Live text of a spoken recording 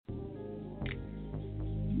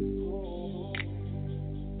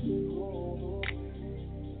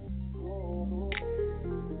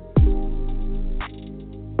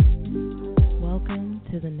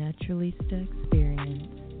Naturalista Experience.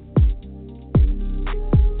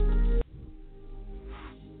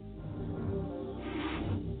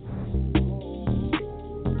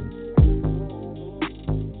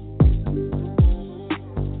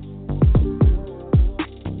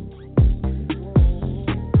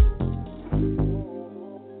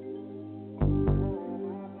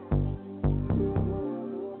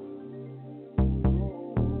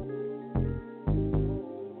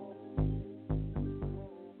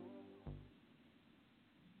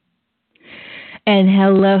 And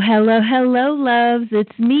hello, loves.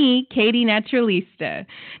 It's me, Katie Naturalista.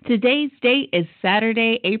 Today's date is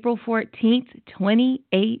Saturday, April 14th,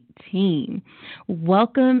 2018.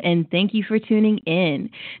 Welcome and thank you for tuning in.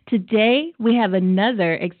 Today, we have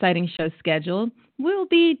another exciting show scheduled. We'll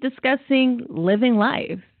be discussing living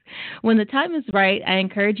life. When the time is right, I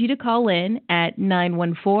encourage you to call in at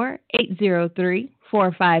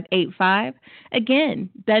 914-803-4585. Again,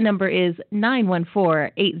 that number is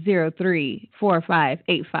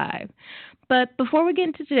 914-803-4585. But before we get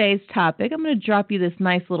into today's topic, I'm going to drop you this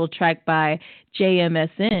nice little track by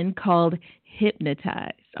JMSN called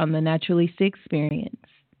Hypnotized on the Naturalista Experience.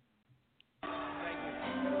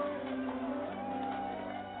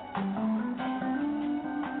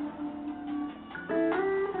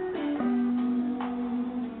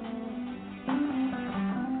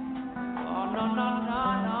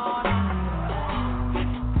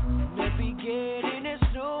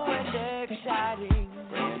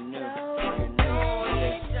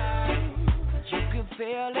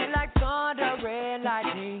 Feeling like thunder and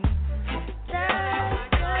lightning.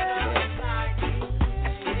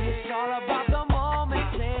 It's all about the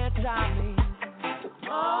moment and timing.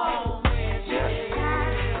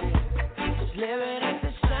 Just living at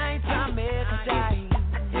the same time as dying.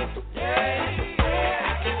 I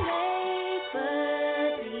can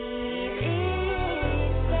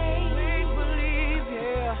make believe,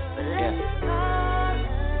 yeah. But let's call a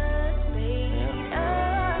spade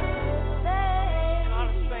a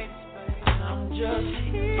spade. I'm just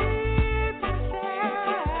here.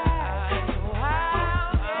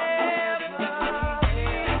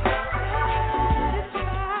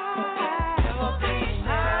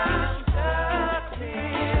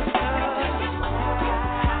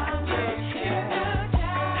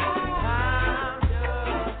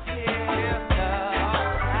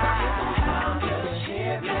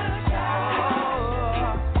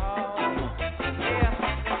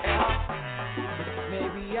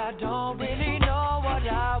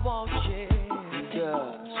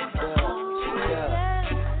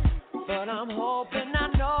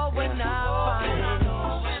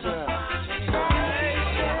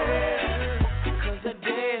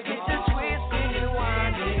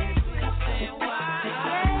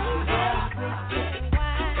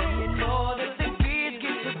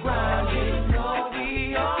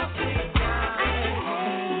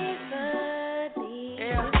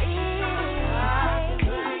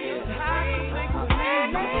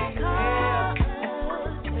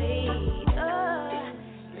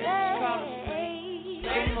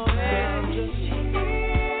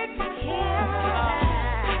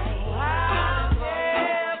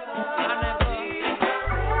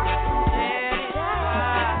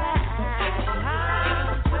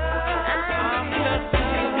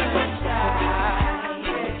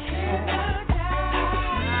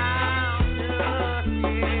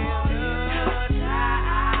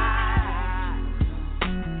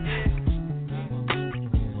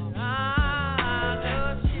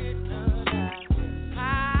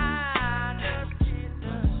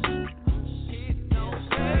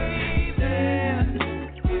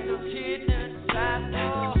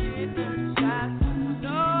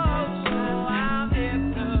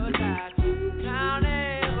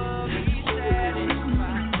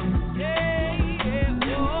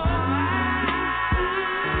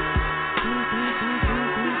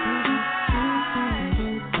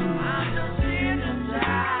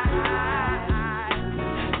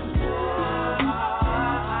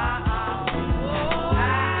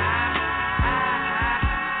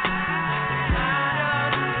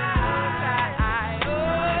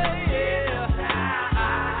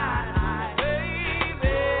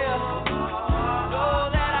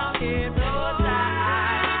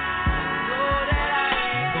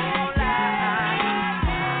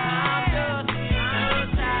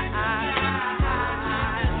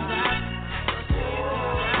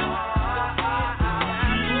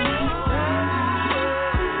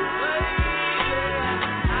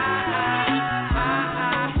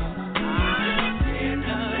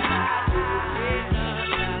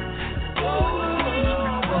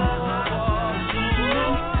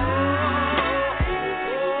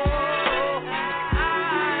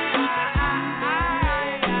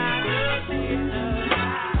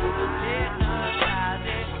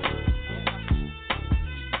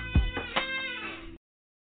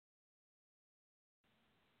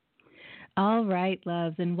 All right,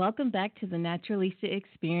 loves, and welcome back to the Naturalista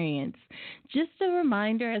Experience. Just a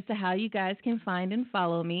reminder as to how you guys can find and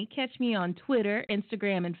follow me. Catch me on Twitter,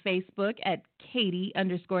 Instagram, and Facebook at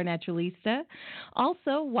Katie_Naturalista.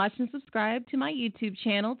 Also, watch and subscribe to my YouTube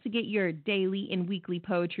channel to get your daily and weekly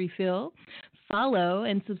poetry fill. Follow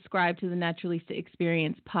and subscribe to the Naturalista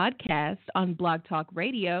Experience podcast on Blog Talk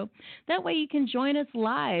Radio. That way you can join us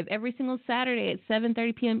live every single Saturday at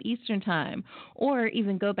 7:30 p.m. Eastern Time, or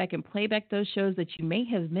even go back and play back those shows that you may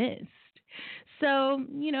have missed. So,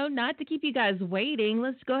 not to keep you guys waiting,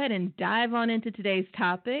 let's go ahead and dive on into today's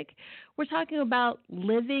topic. We're talking about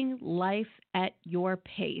living life at your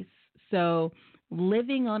pace. So,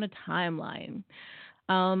 living on a timeline.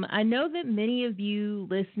 I know that many of you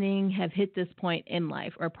listening have hit this point in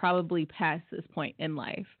life or probably past this point in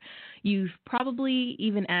life. You've probably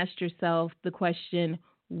even asked yourself the question,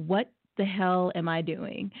 what the hell am I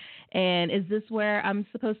doing? And is this where I'm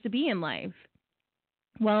supposed to be in life?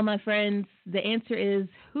 Well, my friends, the answer is,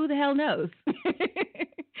 who the hell knows?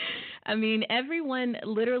 I mean, everyone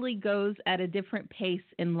literally goes at a different pace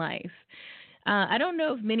in life. I don't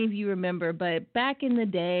know if many of you remember, but back in the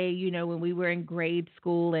day, when we were in grade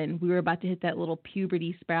school and we were about to hit that little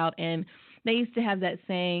puberty sprout, and they used to have that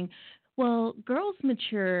saying, well, girls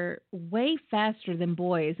mature way faster than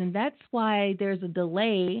boys, and that's why there's a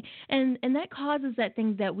delay, and that causes that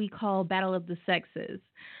thing that we call battle of the sexes.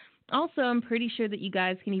 Also, I'm pretty sure that you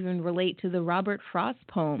guys can even relate to the Robert Frost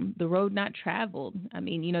poem, The Road Not Traveled. I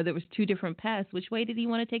mean, there was two different paths. Which way did he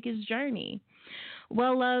want to take his journey?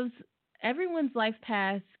 Well, loves, everyone's life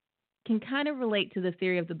path can kind of relate to the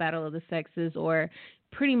theory of the battle of the sexes, or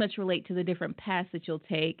pretty much relate to the different paths that you'll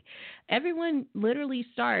take. Everyone literally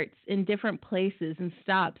starts in different places and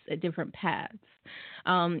stops at different paths.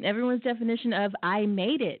 Everyone's definition of I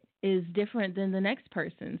made it is different than the next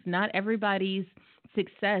person's. Not everybody's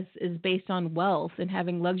success is based on wealth and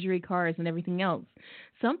having luxury cars and everything else.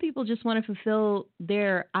 Some people just want to fulfill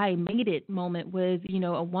their I made it moment with,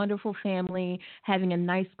 a wonderful family, having a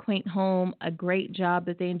nice quaint home, a great job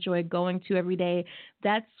that they enjoy going to every day.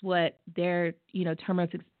 That's what their, term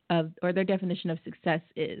of or their definition of success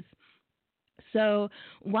is. So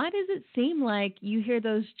why does it seem like you hear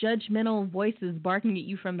those judgmental voices barking at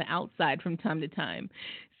you from the outside from time to time?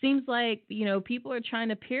 Seems like, people are trying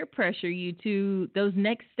to peer pressure you to those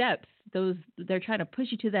next steps. They're trying to push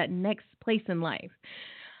you to that next place in life.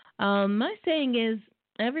 My saying is,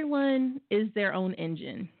 everyone is their own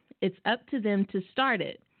engine. It's up to them to start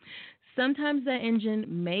it. Sometimes that engine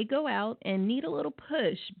may go out and need a little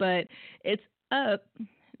push, but it's up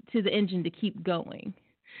to the engine to keep going.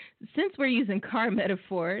 Since we're using car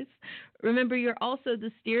metaphors, remember you're also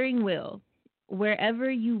the steering wheel. Wherever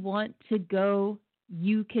you want to go,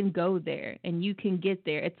 you can go there and you can get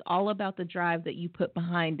there. It's all about the drive that you put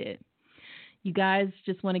behind it. You guys,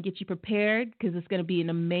 just want to get you prepared because it's going to be an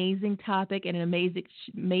amazing topic and an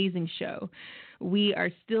amazing show. We are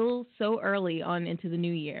still so early on into the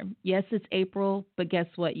new year. Yes, it's April, but guess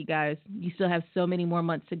what, you guys? You still have so many more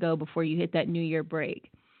months to go before you hit that new year break.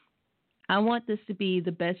 I want this to be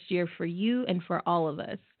the best year for you and for all of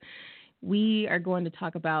us. We are going to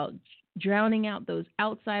talk about drowning out those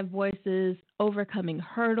outside voices, overcoming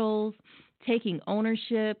hurdles, taking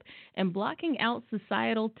ownership, and blocking out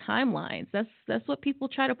societal timelines. That's what people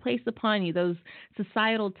try to place upon you, those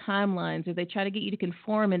societal timelines, or they try to get you to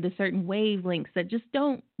conform into certain wavelengths that just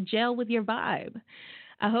don't gel with your vibe.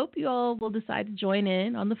 I hope you all will decide to join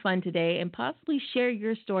in on the fun today and possibly share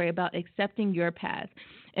your story about accepting your path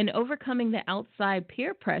and overcoming the outside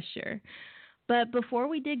peer pressure. But before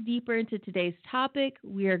we dig deeper into today's topic,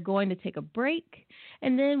 we are going to take a break.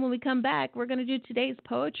 And then when we come back, we're going to do today's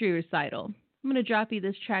poetry recital. I'm going to drop you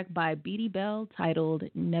this track by Beatty Bell titled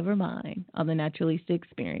Nevermind on the Naturalista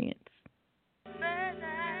Experience.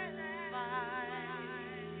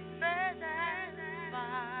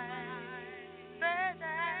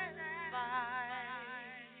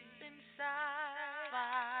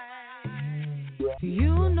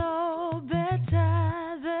 You know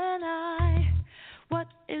better than I what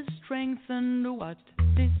is strength and what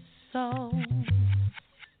dissolves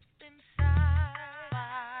inside.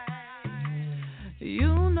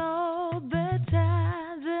 You know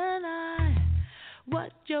better than I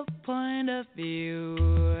what your point of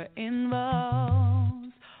view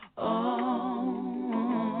involves. Oh,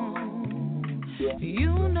 you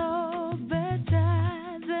know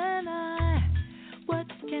better than I what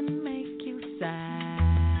can make you satisfied.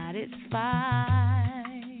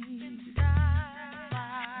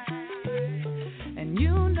 And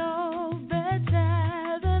you know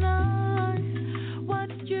better than I what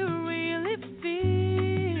you really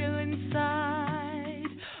feel inside.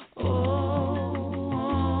 Oh,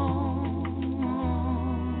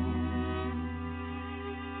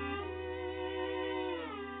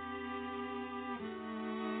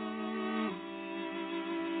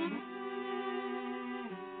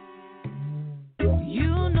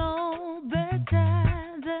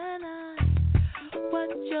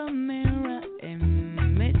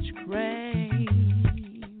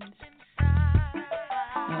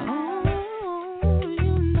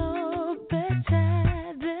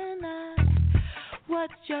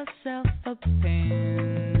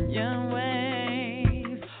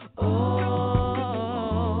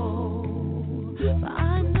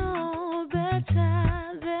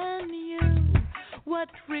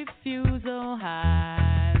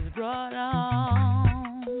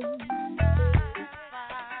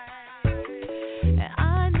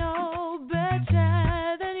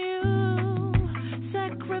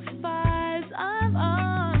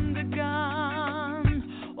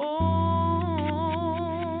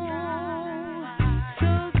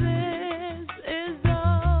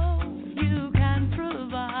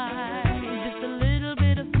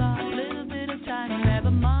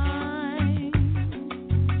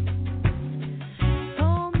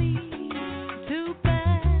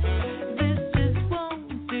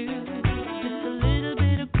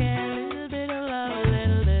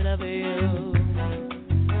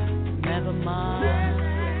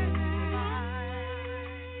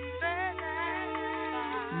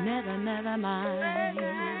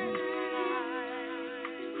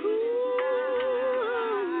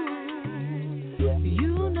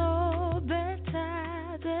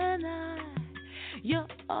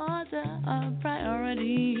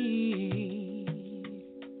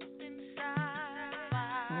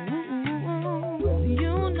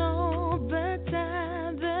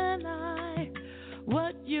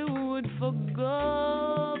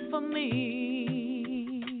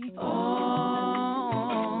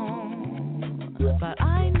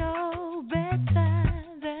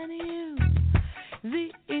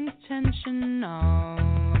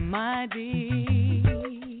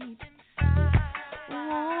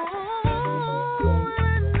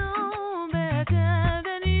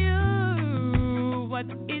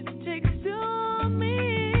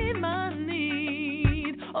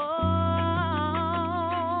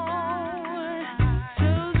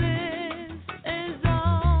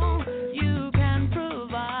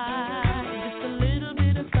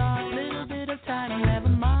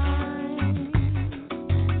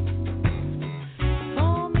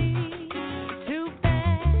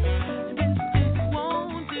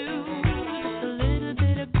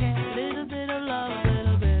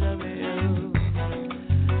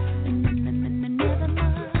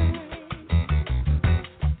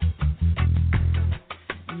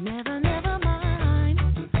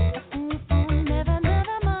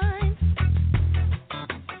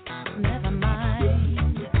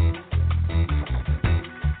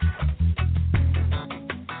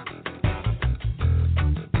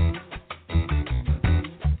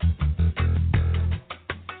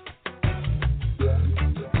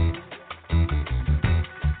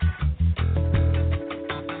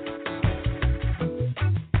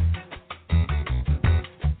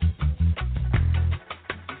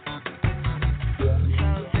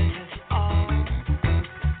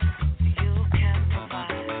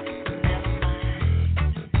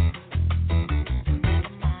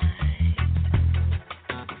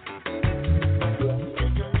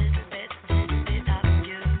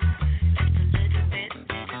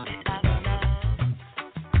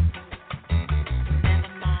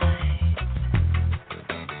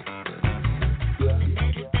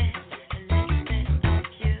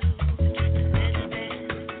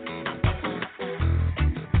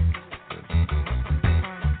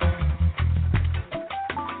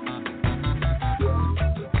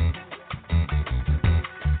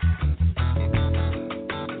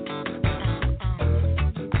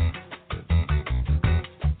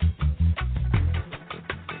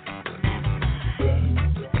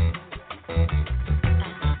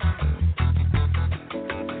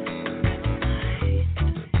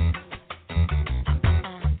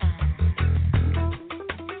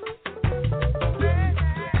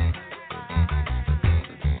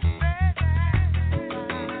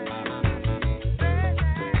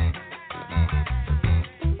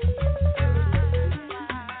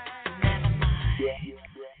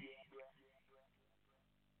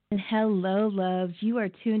 hello, loves. You are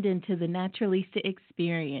tuned into the Naturalista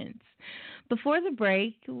Experience. Before the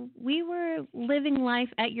break, we were living life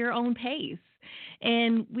at your own pace.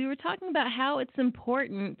 And we were talking about how it's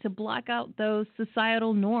important to block out those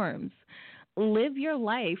societal norms. Live your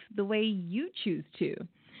life the way you choose to.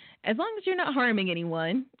 As long as you're not harming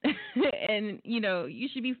anyone, and you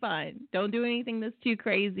should be fine. Don't do anything that's too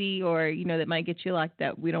crazy or that might get you locked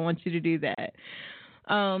up. We don't want you to do that.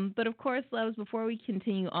 But of course, loves, before we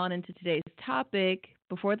continue on into today's topic,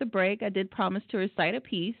 before the break, I did promise to recite a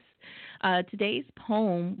piece. Today's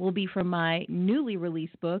poem will be from my newly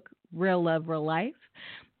released book, Real Love, Real Life.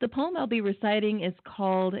 The poem I'll be reciting is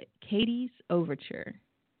called Katie's Overture.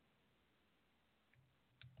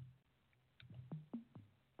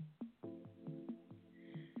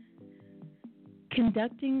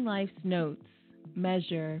 Conducting life's notes,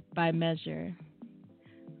 measure by measure.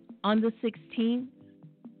 On the 16th,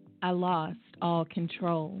 I lost all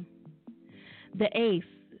control. The 8th,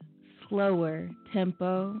 slower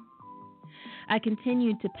tempo. I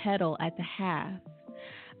continued to pedal at the half.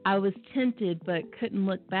 I was tempted but couldn't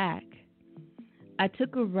look back. I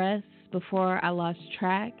took a rest before I lost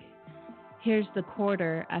track. Here's the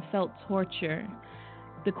quarter, I felt torture.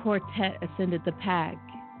 The quartet ascended the pack.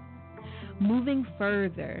 Moving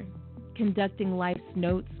further, conducting life's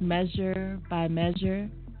notes measure by measure.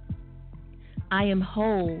 I am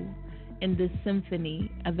whole in this symphony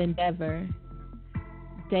of endeavor.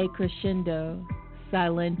 Decrescendo,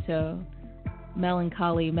 silento,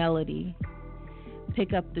 melancholy melody.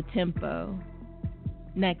 Pick up the tempo.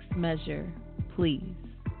 Next measure, please.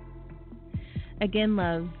 Again,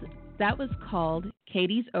 loves, that was called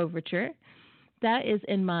Katie's Overture. That is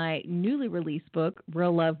in my newly released book,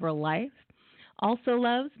 Real Love, Real Life. Also,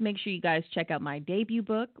 loves, make sure you guys check out my debut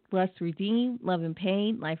book, Lust Redeemed, Love and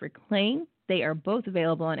Pain, Life Reclaimed. They are both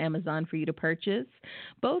available on Amazon for you to purchase.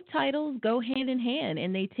 Both titles go hand in hand,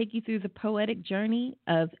 and they take you through the poetic journey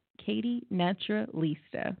of Katie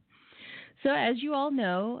Naturalista. So as you all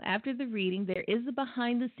know, after the reading, there is a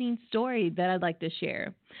behind-the-scenes story that I'd like to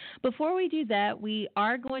share. Before we do that, we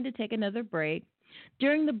are going to take another break.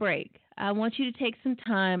 During the break, I want you to take some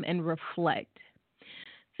time and reflect.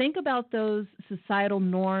 Think about those societal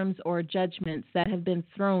norms or judgments that have been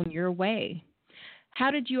thrown your way. How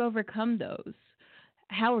did you overcome those?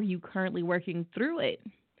 How are you currently working through it?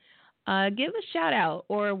 Give a shout out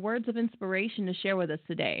or words of inspiration to share with us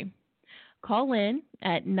today. Call in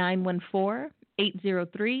at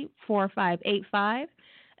 914-803-4585.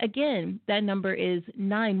 Again, that number is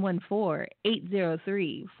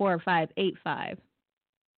 914-803-4585.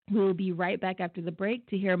 We will be right back after the break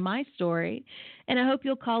to hear my story, and I hope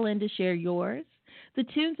you'll call in to share yours. The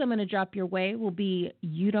tunes I'm going to drop your way will be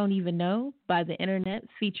You Don't Even Know by The Internet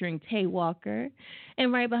featuring Tay Walker.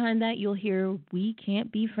 And right behind that, you'll hear We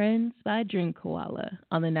Can't Be Friends by Dream Koala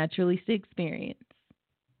on the Naturalista Experience.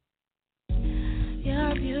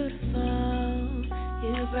 You're beautiful,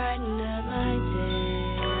 you brighten up my day.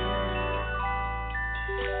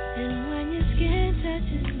 And when your skin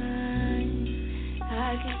touches mine,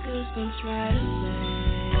 I get goosebumps right away.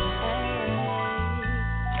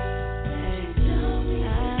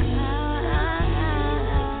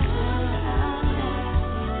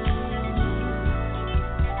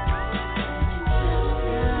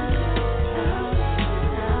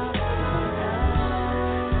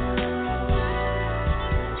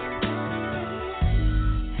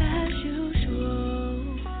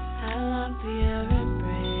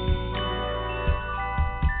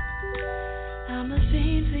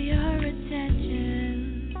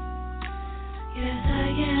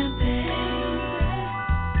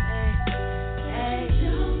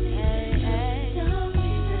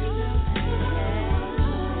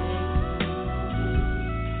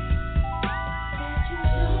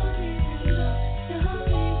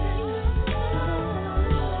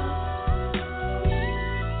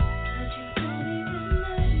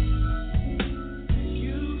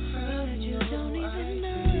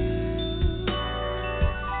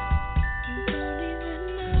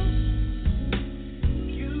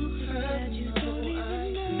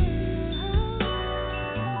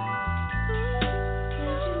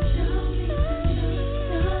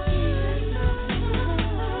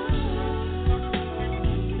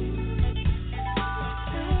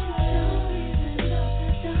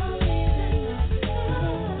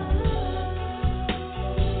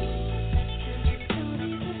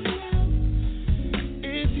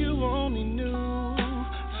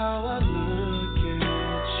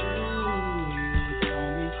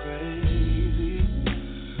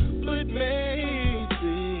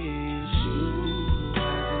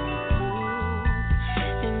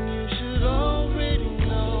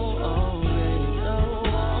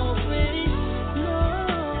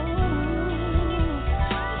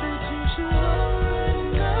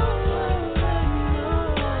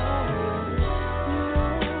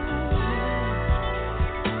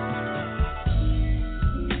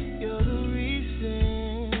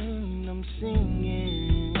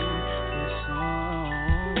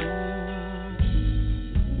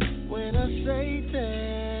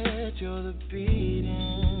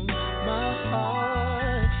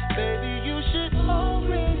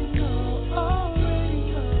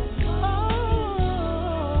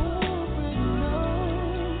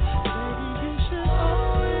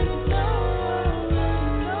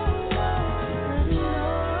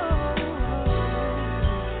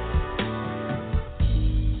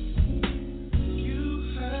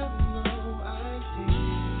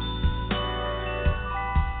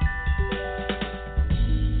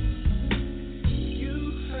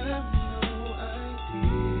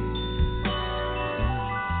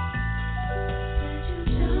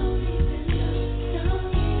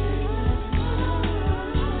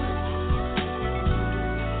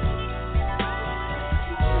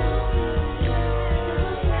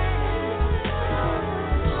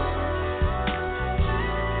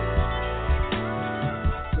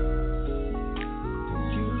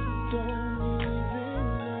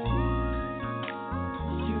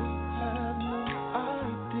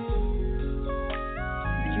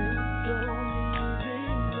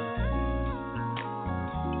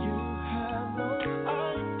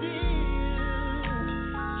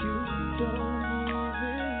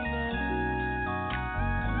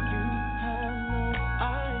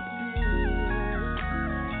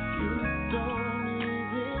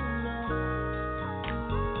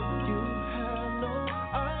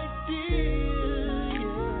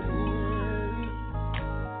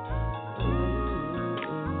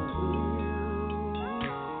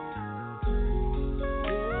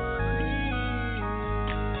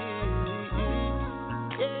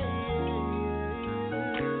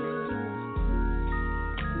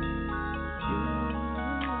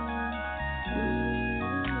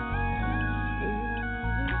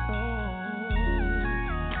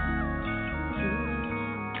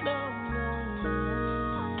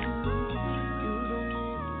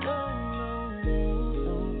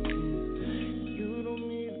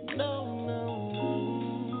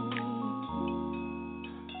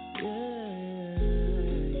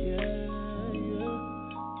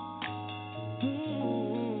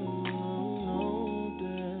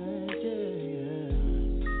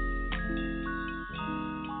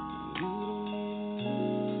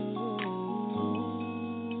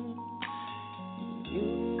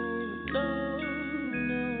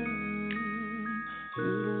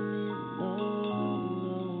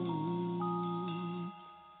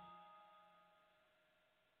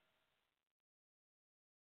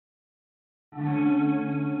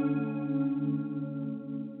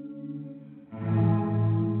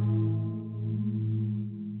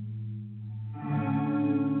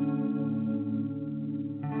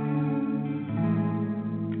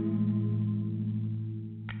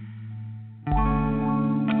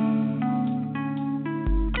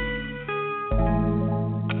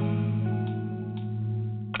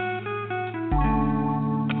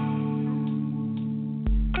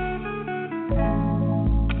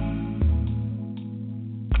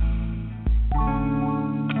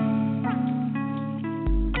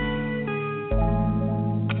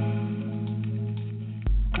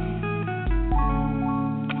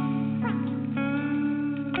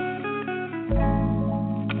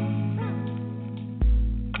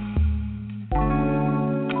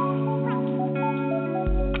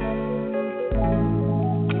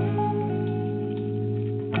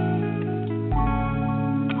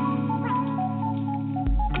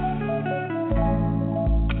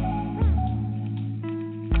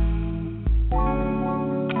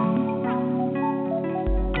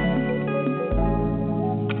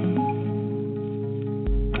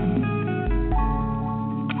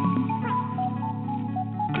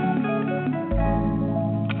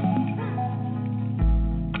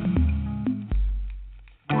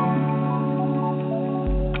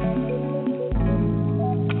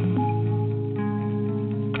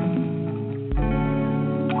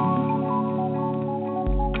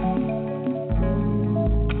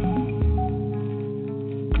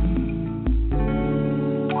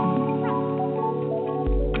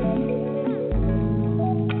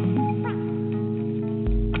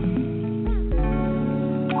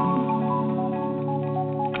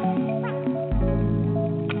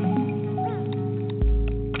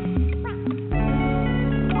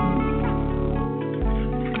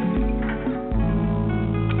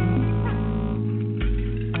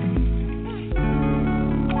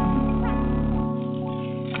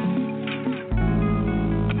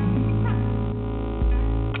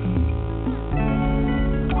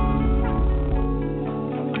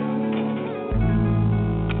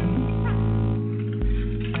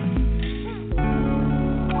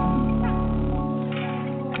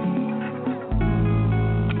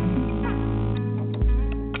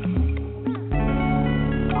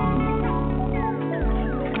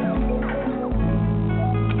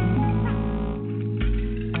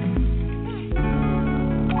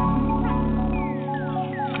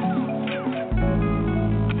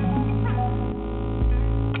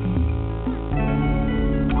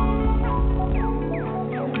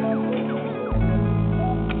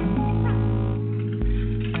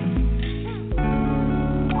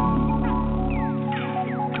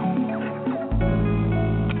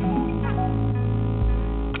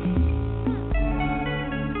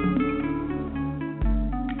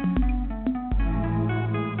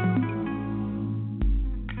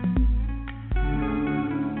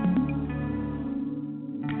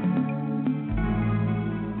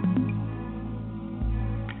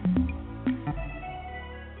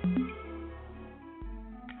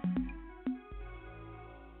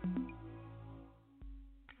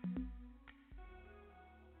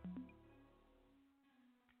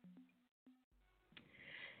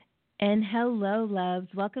 And hello, loves.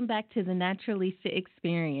 Welcome back to the Naturalista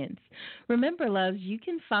Experience. Remember, loves, you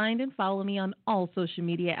can find and follow me on all social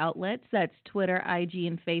media outlets. That's Twitter, IG,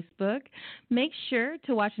 and Facebook. Make sure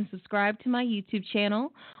to watch and subscribe to my YouTube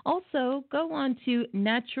channel. Also, go on to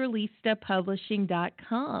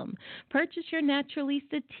naturalistapublishing.com. Purchase your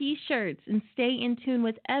Naturalista t-shirts and stay in tune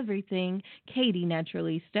with everything Katie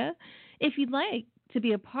Naturalista. If you'd like to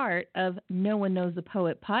be a part of No One Knows a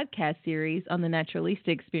Poet podcast series on the Naturalista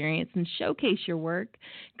Experience and showcase your work,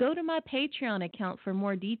 go to my Patreon account for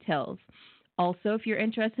more details. Also, if you're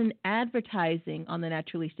interested in advertising on the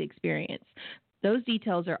Naturalista Experience, those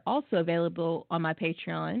details are also available on my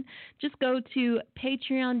Patreon. Just go to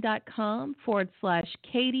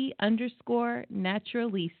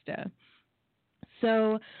patreon.com/Katie_Naturalista.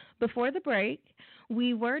 So before the break,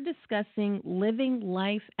 we were discussing living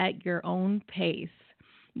life at your own pace.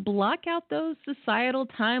 Block out those societal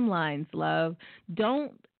timelines, love.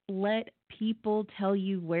 Don't let people tell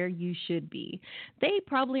you where you should be. They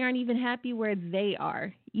probably aren't even happy where they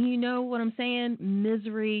are. You know what I'm saying?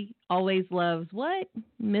 Misery always loves what?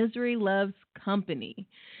 Misery loves company.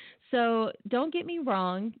 So don't get me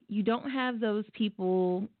wrong. You don't have those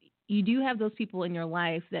people. You do have those people in your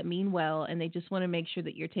life that mean well and they just want to make sure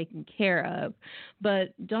that you're taken care of.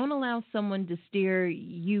 But don't allow someone to steer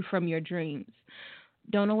you from your dreams.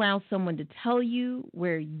 Don't allow someone to tell you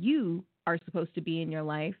where you are supposed to be in your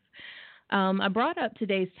life. I brought up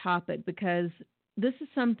today's topic because this is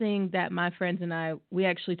something that my friends and I, we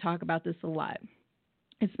actually talk about this a lot,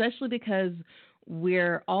 especially because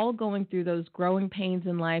we're all going through those growing pains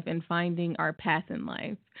in life and finding our path in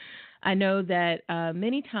life. I know that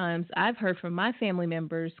many times I've heard from my family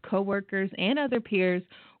members, coworkers, and other peers,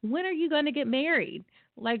 when are you going to get married?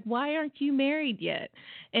 Like, why aren't you married yet?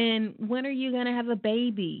 And when are you going to have a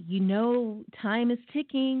baby? You know, time is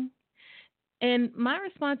ticking. And my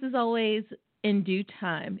response is always, in due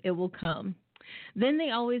time, it will come. Then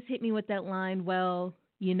they always hit me with that line, well,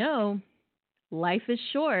 you know, life is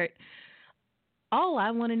short. All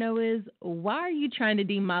I want to know is, why are you trying to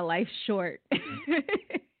deem my life short?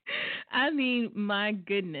 I mean, my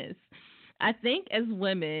goodness. I think as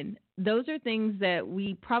women, those are things that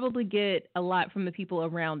we probably get a lot from the people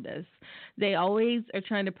around us. They always are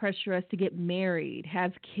trying to pressure us to get married,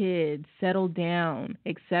 have kids, settle down,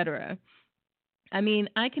 etc. I mean,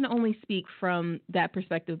 I can only speak from that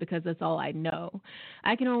perspective because that's all I know.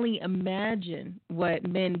 I can only imagine what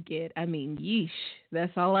men get. I mean, yeesh,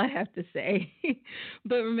 that's all I have to say.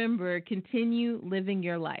 But remember, continue living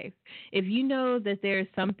your life. If you know that there is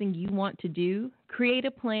something you want to do, create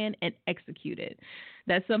a plan and execute it.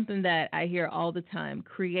 That's something that I hear all the time.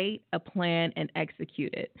 Create a plan and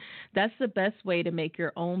execute it. That's the best way to make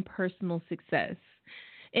your own personal success.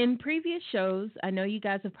 In previous shows, I know you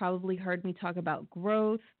guys have probably heard me talk about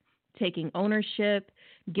growth, taking ownership,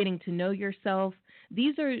 getting to know yourself.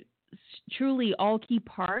 These are truly all key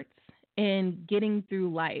parts in getting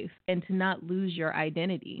through life and to not lose your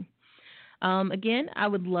identity. Again, I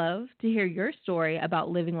would love to hear your story about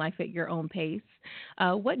living life at your own pace.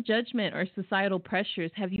 What judgment or societal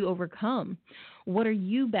pressures have you overcome? What are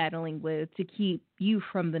you battling with to keep you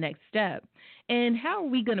from the next step? And how are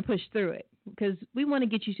we going to push through it? Because we want to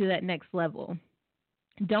get you to that next level.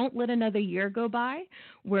 Don't let another year go by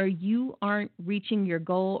where you aren't reaching your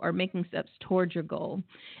goal or making steps towards your goal.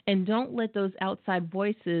 And don't let those outside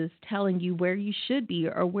voices telling you where you should be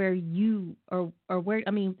or where you or where,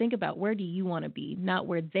 I mean, think about, where do you want to be? Not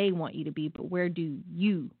where they want you to be, but where do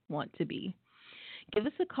you want to be? Give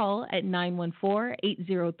us a call at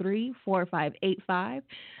 914-803-4585.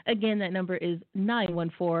 Again, that number is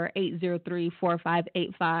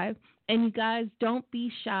 914-803-4585. And you guys, don't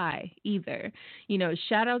be shy either. You know,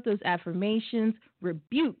 shout out those affirmations,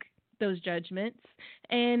 rebuke those judgments,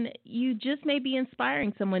 and you just may be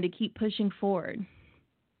inspiring someone to keep pushing forward.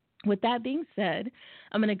 With that being said,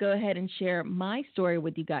 I'm going to go ahead and share my story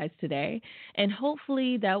with you guys today, and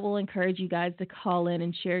hopefully that will encourage you guys to call in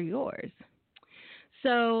and share yours.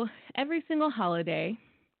 So every single holiday,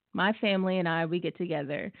 my family and I, we get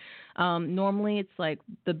together. Normally it's like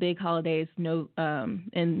the big holidays in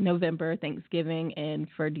November, Thanksgiving, and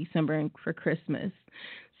for December and for Christmas.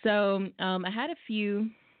 So I had a few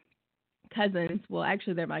cousins. Well,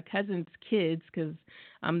 actually, they're my cousins' kids because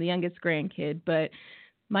I'm the youngest grandkid. But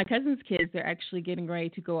my cousins' kids, they're actually getting ready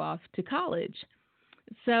to go off to college.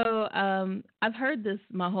 So I've heard this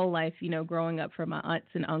my whole life, you know, growing up from my aunts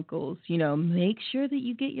and uncles, you know, make sure that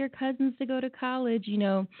you get your cousins to go to college. You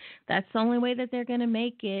know, that's the only way that they're going to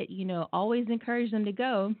make it. You know, always encourage them to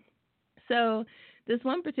go. So this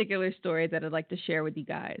one particular story that I'd like to share with you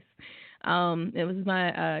guys, it was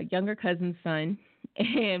my younger cousin's son.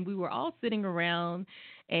 and we were all sitting around,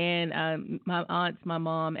 and my aunts, my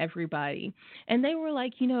mom, everybody, and they were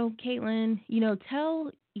like, Caitlin,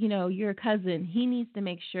 tell your cousin he needs to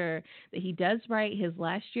make sure that he does right his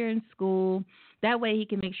last year in school. That way he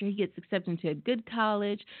can make sure he gets accepted into a good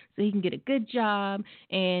college so he can get a good job,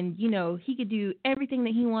 and he could do everything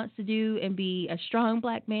that he wants to do and be a strong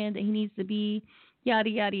black man that he needs to be, yada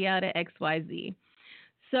yada yada, XYZ.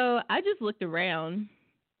 So I just looked around,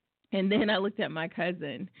 and then I looked at my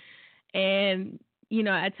cousin, and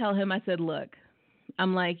I tell him, I said, look,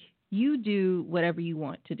 I'm like, you do whatever you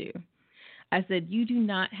want to do. I said, you do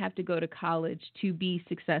not have to go to college to be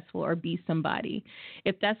successful or be somebody.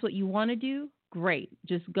 If that's what you want to do, great.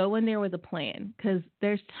 Just go in there with a plan, because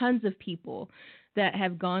there's tons of people that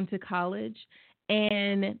have gone to college,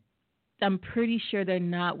 and I'm pretty sure they're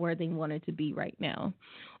not where they wanted to be right now.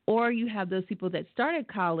 Or you have those people that started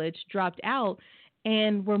college, dropped out,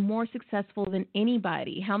 and were more successful than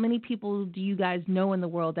anybody. How many people do you guys know in the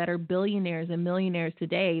world that are billionaires and millionaires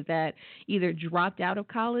today that either dropped out of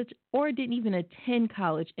college or didn't even attend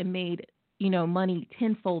college and made, money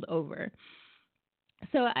tenfold over?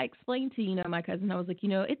 So I explained to, my cousin, I was like,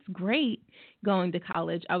 it's great going to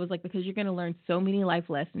college. I was like, because you're going to learn so many life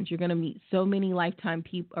lessons. You're going to meet so many lifetime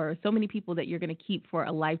people, or so many people that you're going to keep for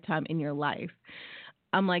a lifetime in your life.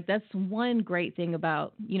 I'm like, that's one great thing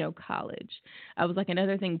about, college. I was like,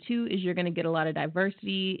 another thing, too, is you're going to get a lot of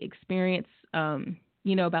diversity, experience,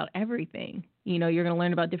 about everything. You're going to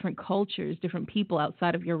learn about different cultures, different people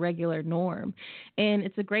outside of your regular norm. And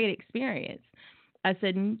it's a great experience. I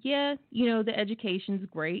said, yeah, the education's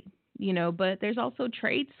great, but there's also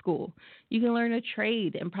trade school. You can learn a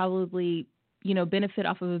trade and probably, benefit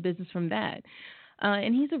off of a business from that.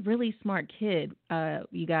 And he's a really smart kid,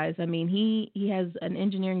 you guys. I mean, he has an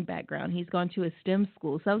engineering background. He's gone to a STEM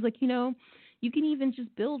school. So I was like, you can even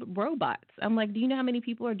just build robots. I'm like, do you know how many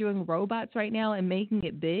people are doing robots right now and making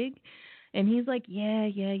it big? And he's like,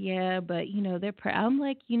 yeah, but, they're I'm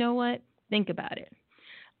like, you know what? Think about it.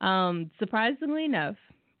 Surprisingly enough,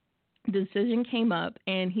 the decision came up,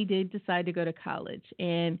 and he did decide to go to college.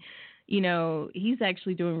 And he's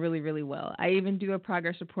actually doing really, really well. I even do a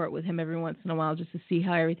progress report with him every once in a while just to see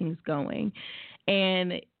how everything's going.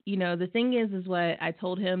 And, the thing is what I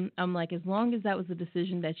told him, I'm like, as long as that was a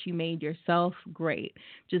decision that you made yourself, great.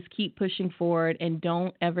 Just keep pushing forward, and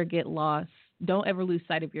don't ever get lost. Don't ever lose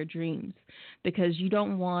sight of your dreams, because you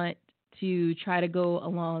don't want to try to go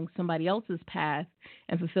along somebody else's path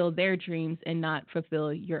and fulfill their dreams and not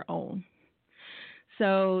fulfill your own.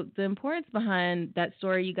 So the importance behind that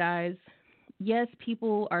story, you guys, yes,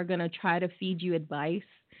 people are going to try to feed you advice,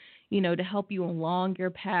 to help you along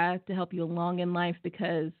your path, to help you along in life,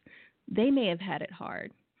 because they may have had it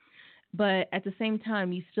hard. But at the same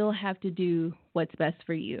time, you still have to do what's best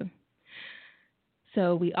for you.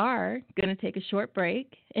 So we are going to take a short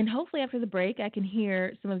break, and hopefully after the break, I can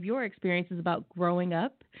hear some of your experiences about growing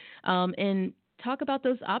up, and talk about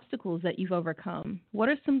those obstacles that you've overcome. What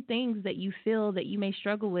are some things that you feel that you may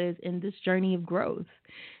struggle with in this journey of growth?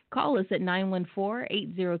 Call us at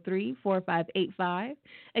 914-803-4585.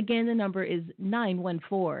 Again, the number is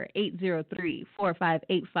 914-803-4585.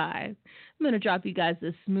 I'm going to drop you guys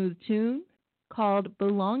a smooth tune called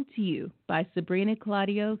Belong to You by Sabrina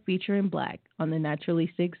Claudio featuring Black on the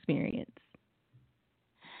Naturalista Experience.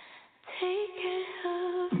 Take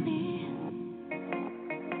care of me.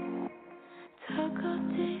 Talk all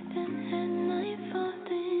day, then at night,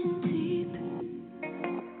 falling deep.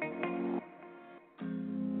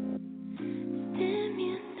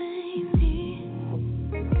 Stimulate me.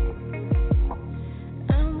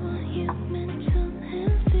 I want you mental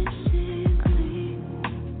and physically.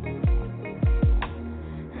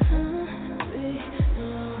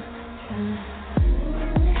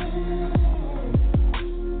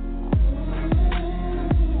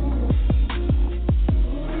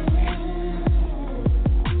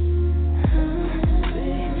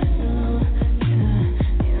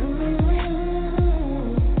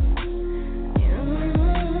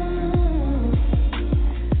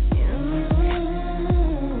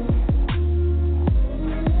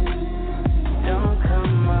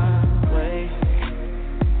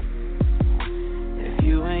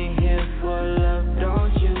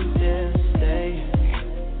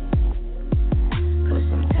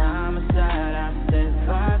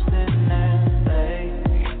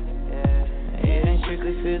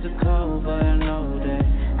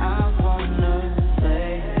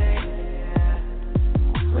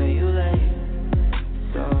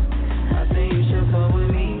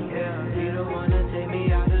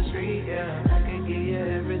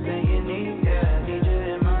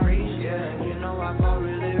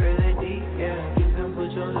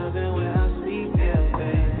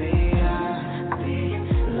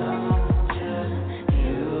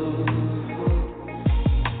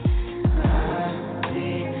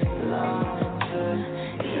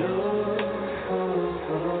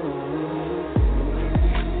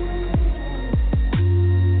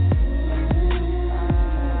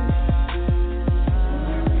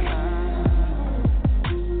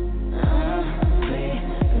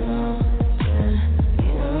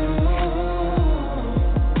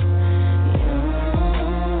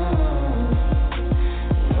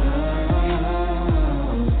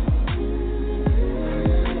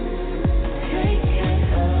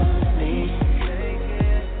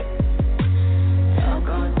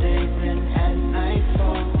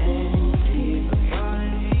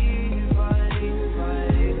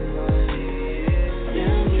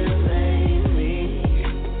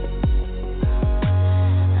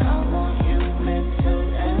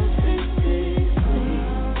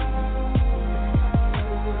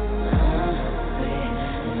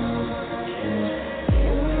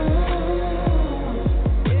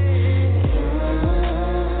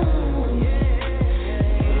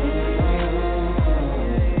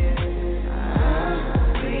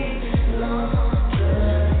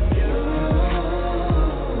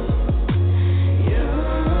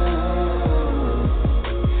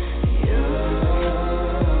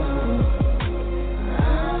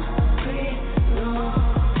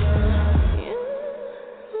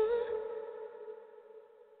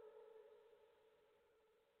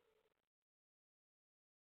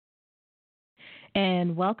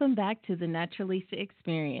 And welcome back to the Naturalista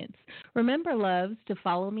Experience. Remember, loves, to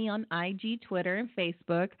follow me on IG, Twitter, and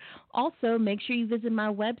Facebook. Also, make sure you visit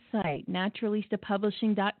my website,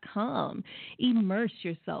 naturalistapublishing.com. Immerse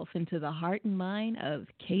yourself into the heart and mind of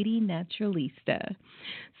Katie Naturalista.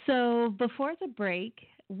 So, before the break,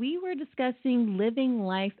 we were discussing living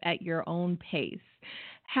life at your own pace,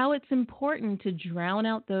 how it's important to drown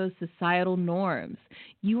out those societal norms.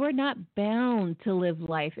 You are not bound to live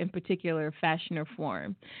life in particular fashion or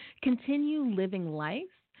form. Continue living life,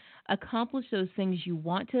 accomplish those things you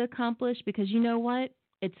want to accomplish, because you know what?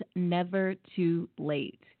 It's never too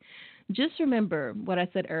late. Just remember what I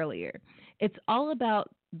said earlier. It's all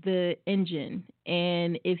about the engine,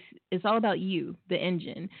 and if it's all about you, the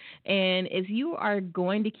engine. And if you are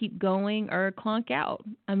going to keep going or clonk out,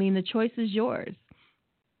 I mean, the choice is yours.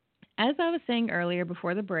 As I was saying earlier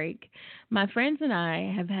before the break, my friends and I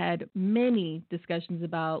have had many discussions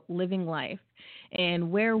about living life and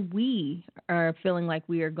where we are feeling like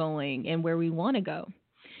we are going and where we want to go.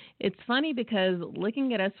 It's funny because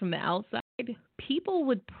looking at us from the outside, people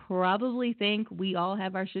would probably think we all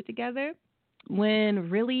have our shit together, when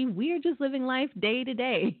really we are just living life day to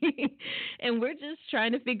day. And we're just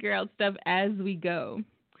trying to figure out stuff as we go.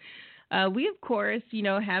 We, of course,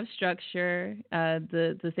 have structure,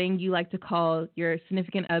 the thing you like to call your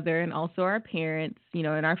significant other, and also our parents, and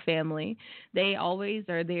our family. They always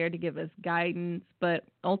are there to give us guidance, but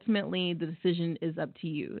ultimately the decision is up to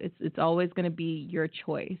you. It's always going to be your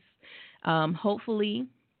choice. Hopefully,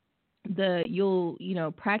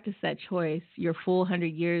 you'll practice that choice your full 100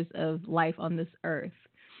 years of life on this earth.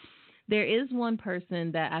 There is one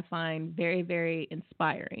person that I find very, very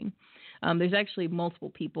inspiring. There's actually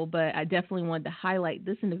multiple people, but I definitely wanted to highlight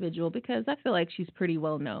this individual because I feel like she's pretty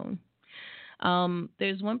well known.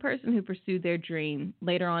 There's one person who pursued their dream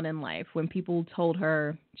later on in life when people told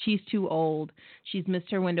her she's too old, she's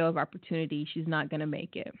missed her window of opportunity, she's not going to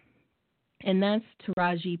make it. And that's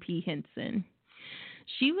Taraji P. Henson.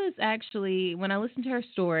 She was actually, when I listened to her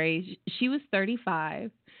story, she was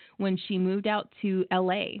 35 when she moved out to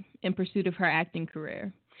LA in pursuit of her acting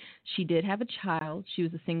career. She did have a child. She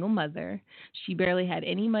was a single mother. She barely had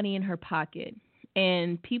any money in her pocket.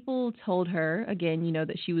 And people told her, again,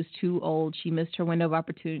 that she was too old, she missed her window of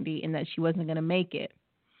opportunity, and that she wasn't going to make it.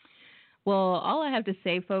 Well, all I have to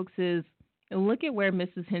say, folks, is look at where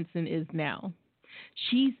Mrs. Henson is now.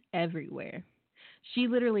 She's everywhere. She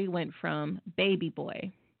literally went from Baby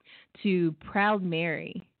Boy to Proud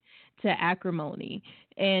Mary to Acrimony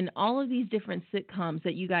and all of these different sitcoms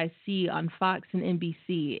that you guys see on Fox and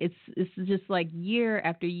NBC. It's just like year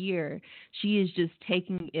after year, she is just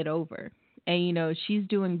taking it over. And, she's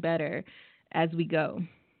doing better as we go.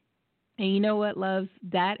 And you know what, loves?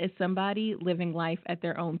 That is somebody living life at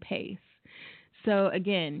their own pace. So,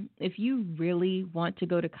 again, if you really want to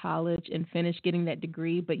go to college and finish getting that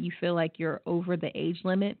degree, but you feel like you're over the age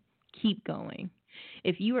limit, keep going.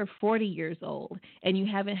 If you are 40 years old and you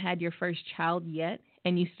haven't had your first child yet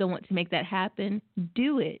and you still want to make that happen,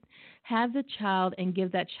 do it. Have the child and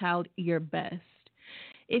give that child your best.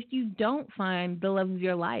 If you don't find the love of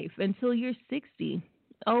your life until you're 60,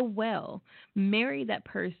 oh well, marry that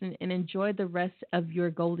person and enjoy the rest of your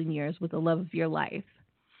golden years with the love of your life.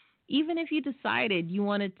 Even if you decided you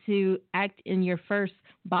wanted to act in your first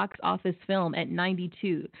box office film at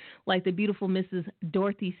 92, like the beautiful Mrs.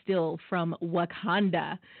 Dorothy Steele from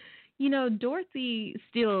Wakanda. Dorothy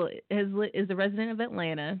Steele is a resident of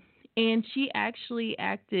Atlanta, and she actually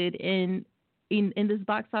acted in this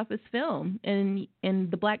box office film in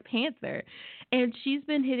the Black Panther. And she's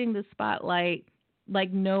been hitting the spotlight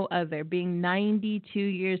like no other, being 92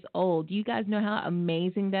 years old. Do you guys know how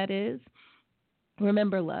amazing that is?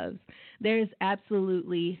 Remember, loves, there is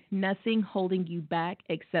absolutely nothing holding you back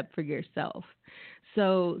except for yourself.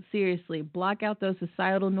 So seriously, block out those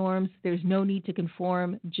societal norms. There's no need to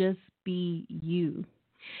conform. Just be you.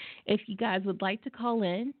 If you guys would like to call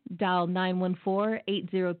in, dial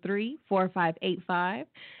 914-803-4585.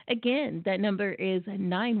 Again, that number is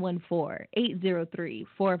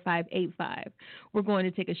 914-803-4585. We're going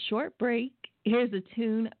to take a short break. Here's a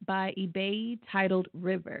tune by eBay titled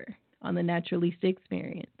River on the Naturalista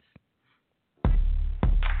Experience.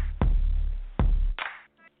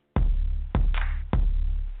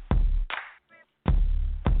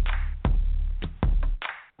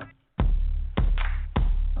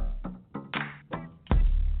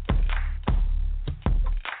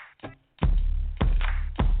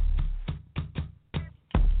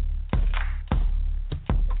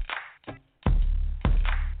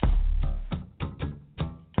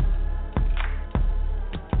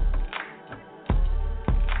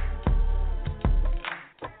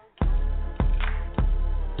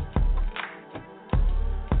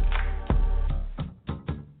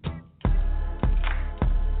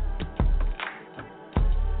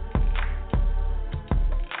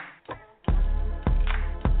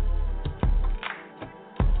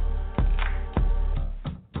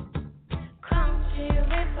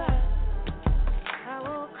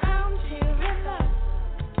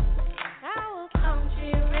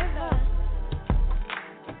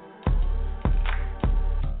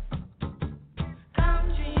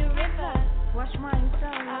 my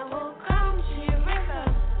soul. I will come to your river.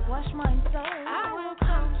 Wash my soul. I will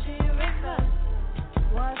come to your river.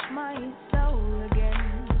 Wash my soul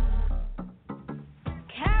again.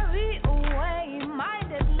 Carry away my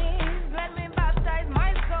dead leaves. Let me baptize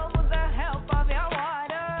my soul with the help of your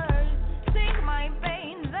waters. Sink my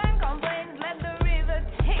pains and complaints. Let the river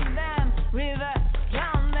take them. River,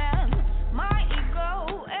 drown them. My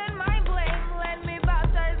ego and my blame. Let me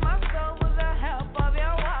baptize my soul with the help of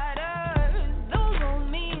your waters. Those old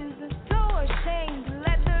means are so ashamed.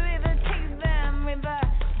 Let the river take them. River,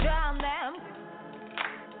 drown them.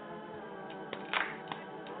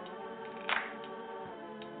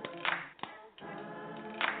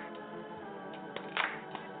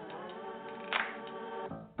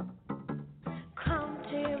 Come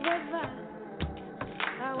to your river.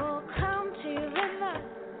 I will come to your river.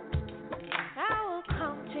 I will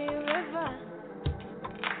come to your river.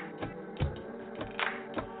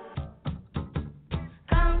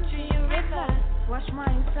 Come to your river. Wash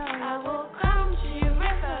my soul. I will come to your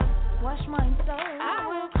river. Wash my soul. I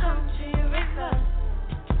will come to your river.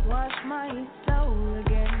 Wash my soul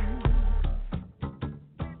again.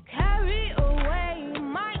 Carry away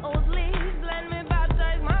my old leaves. Let me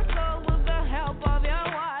baptize my soul with the help of your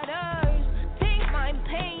waters. Take my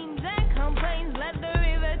pains and complaints. Let the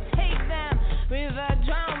river take them. River,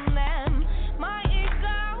 drown them. My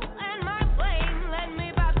ego and my blame. Let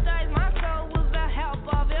me baptize my soul with the help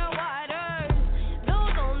of your waters.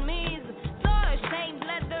 Those old me's so ashamed.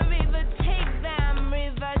 Let the river take them.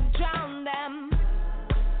 River, drown them.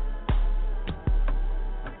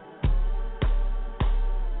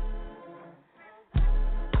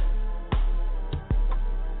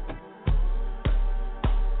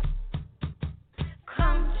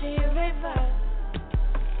 Come to your river.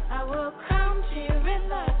 I will come to your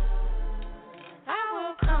river. I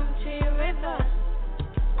will come to your river.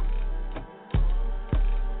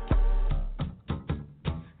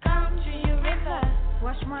 Come to your river.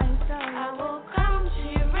 Wash my soul. I will come to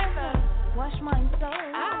your river. Wash my soul.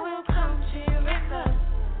 I will come to your river.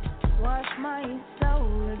 Wash my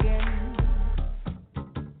soul again.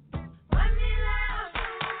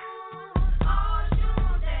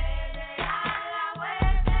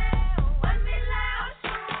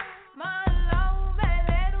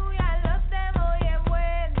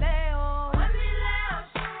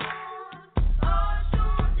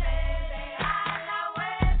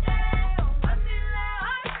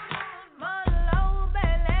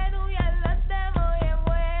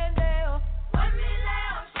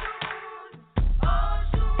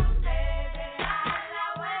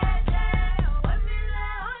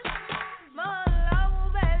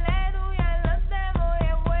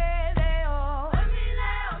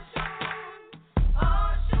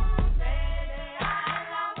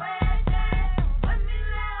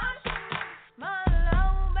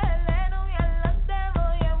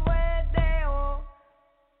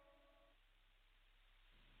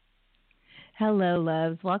 Hello,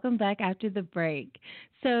 loves. Welcome back after the break.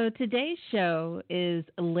 So, today's show is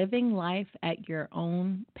living life at your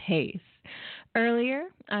own pace. Earlier,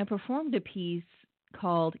 I performed a piece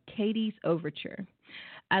called Katie's Overture.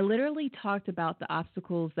 I literally talked about the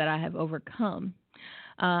obstacles that I have overcome.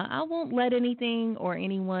 I won't let anything or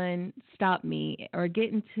anyone stop me or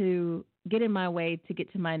get in my way to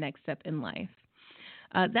get to my next step in life.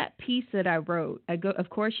 That piece that I wrote, of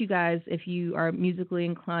course, you guys, if you are musically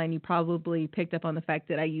inclined, you probably picked up on the fact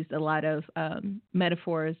that I used a lot of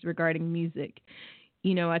metaphors regarding music.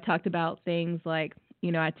 You know, I talked about things like,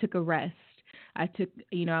 I took a rest. I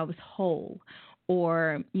was whole.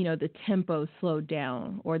 Or, the tempo slowed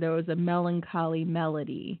down. Or there was a melancholy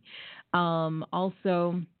melody.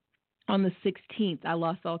 Also, on the 16th, I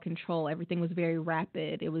lost all control. Everything was very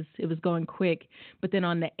rapid. It was going quick. But then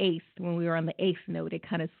on the 8th, when we were on the 8th note, it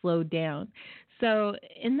kind of slowed down. So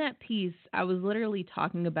in that piece, I was literally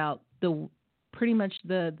talking about pretty much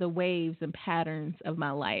the waves and patterns of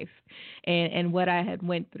my life and what I had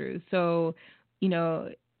went through. So,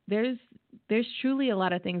 there's truly a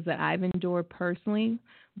lot of things that I've endured personally,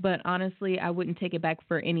 but honestly, I wouldn't take it back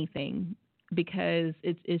for anything, because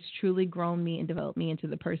it's truly grown me and developed me into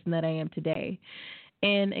the person that I am today.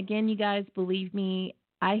 And again, you guys, believe me,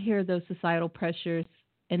 I hear those societal pressures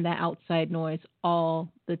and that outside noise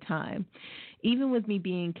all the time. Even with me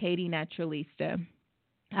being Katie Naturalista,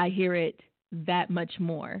 I hear it that much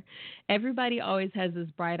more. Everybody always has this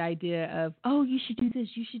bright idea of, oh, you should do this,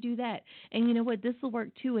 you should do that. And you know what, this will work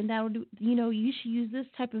too. And that will do, you should use this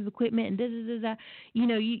type of equipment and da.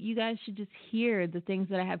 You guys should just hear the things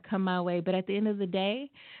that have come my way. But at the end of the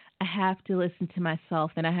day, I have to listen to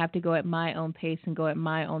myself and I have to go at my own pace and go at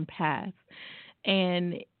my own path.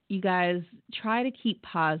 And, you guys try to keep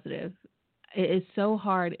positive. It is so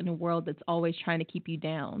hard in a world that's always trying to keep you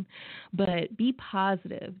down. But be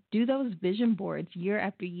positive. Do those vision boards year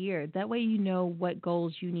after year. That way you know what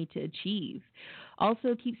goals you need to achieve.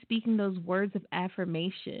 Also, keep speaking those words of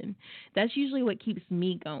affirmation. That's usually what keeps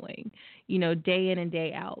me going, day in and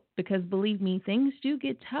day out. Because believe me, things do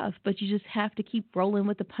get tough, but you just have to keep rolling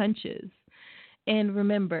with the punches. And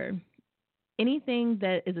remember, anything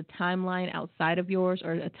that is a timeline outside of yours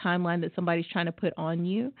or a timeline that somebody's trying to put on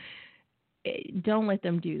you, don't let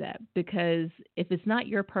them do that, because if it's not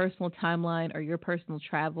your personal timeline or your personal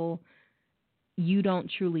travel, you don't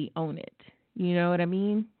truly own it. You know what I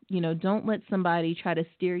mean? Don't let somebody try to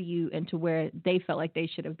steer you into where they felt like they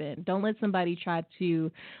should have been. Don't let somebody try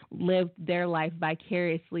to live their life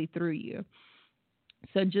vicariously through you.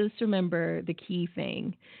 So just remember the key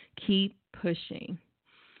thing: keep pushing.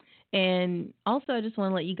 And also, I just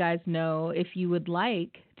want to let you guys know, if you would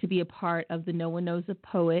like to be a part of the No One Knows a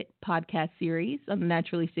Poet podcast series on the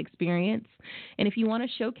Naturalista Experience, and if you want to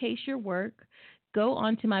showcase your work, go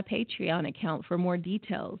onto my Patreon account for more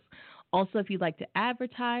details. Also, if you'd like to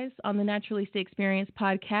advertise on the Naturalista Experience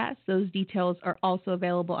podcast, those details are also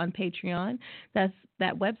available on Patreon. That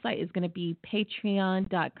website is going to be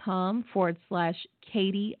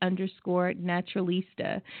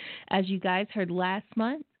patreon.com/Katie_Naturalista. As you guys heard last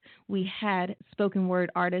month, we had spoken word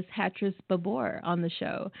artist Hatris Babor on the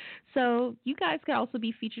show. So you guys could also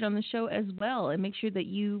be featured on the show as well, and make sure that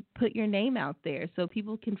you put your name out there so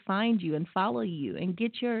people can find you and follow you and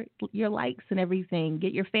get your likes and everything,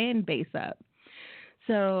 get your fan base up.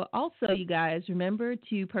 So also, you guys, remember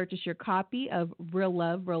to purchase your copy of Real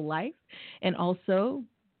Love, Real Life, and also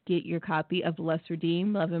get your copy of Lust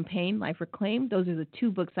Redeemed, Love and Pain, Life Reclaimed. Those are the 2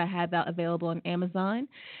 books I have out available on Amazon.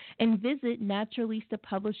 And visit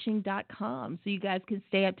naturalistapublishing.com so you guys can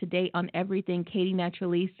stay up to date on everything Katie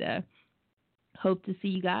Naturalista. Hope to see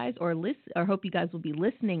you guys or hope you guys will be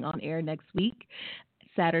listening on air next week,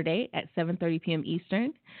 Saturday at 7:30 p.m.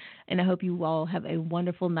 Eastern. And I hope you all have a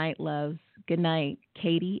wonderful night, loves. Good night.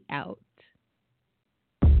 Katie out.